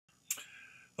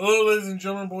Hello, ladies and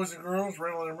gentlemen, boys and girls.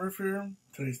 Randall M here.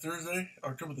 Today's Thursday,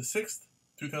 October the 6th,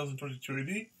 2022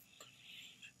 AD.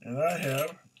 And I have,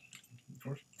 of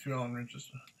course, 2 Allen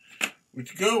wrenches,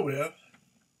 which go with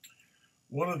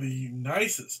one of the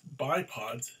nicest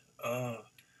bipods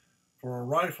for a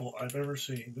rifle I've ever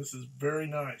seen. This is very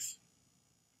nice.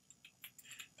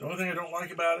 The only thing I don't like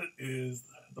about it is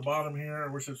the bottom here.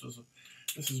 I wish this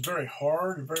is very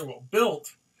hard and very well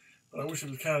built, but I wish it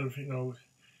was kind of,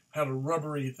 had a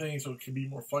rubbery thing so it could be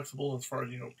more flexible as far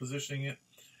as, positioning it.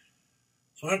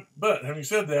 But having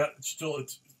said that,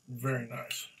 it's very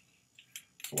nice.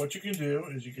 So what you can do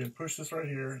is you can push this right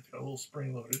here. It's got a little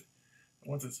spring loaded.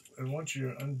 And once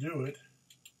you undo it,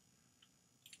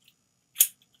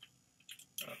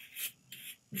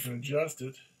 you can adjust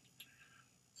it.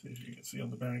 See if you can see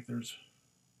on the back there we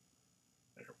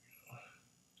go.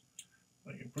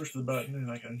 I can push the button and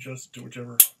I can adjust it to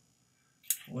whichever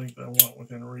length I want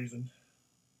within reason.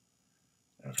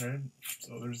 Okay,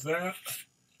 so there's that.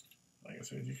 Like I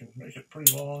said, you can make it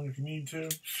pretty long if you need to.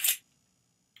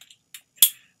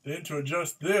 Then to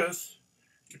adjust this,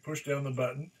 you push down the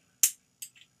button,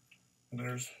 and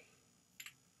there's,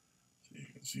 so you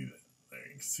can see that. There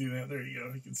you can see that. There you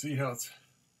go. You can see how it's.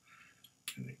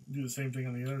 And you can do the same thing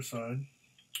on the other side.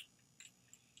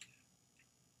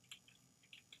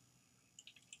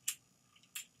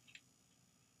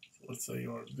 So let's say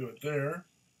you want to do it there,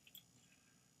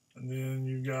 and then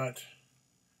you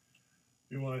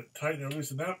want to tighten or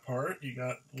loosen that part. You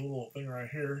got the little thing right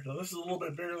here. Now this is a little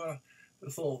bit bigger than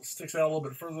this. Little sticks out a little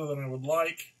bit further than I would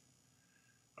like.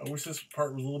 I wish this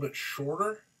part was a little bit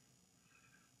shorter,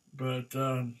 but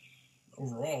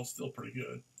overall, still pretty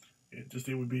good.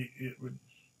 It would be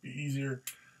easier.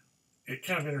 It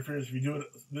kind of interferes if you do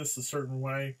this a certain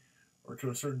way or to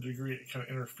a certain degree. It kind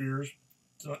of interferes.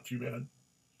 It's not too bad.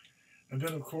 And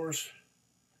then, of course,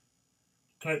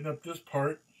 tighten up this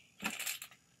part.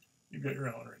 You've got your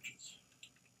Allen wrenches.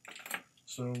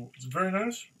 So it's very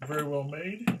nice, very well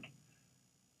made.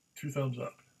 2 thumbs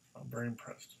up. I'm very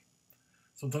impressed.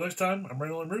 So until next time, I'm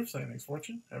Randall M saying thanks for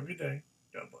watching. Have a good day.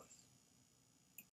 God bless.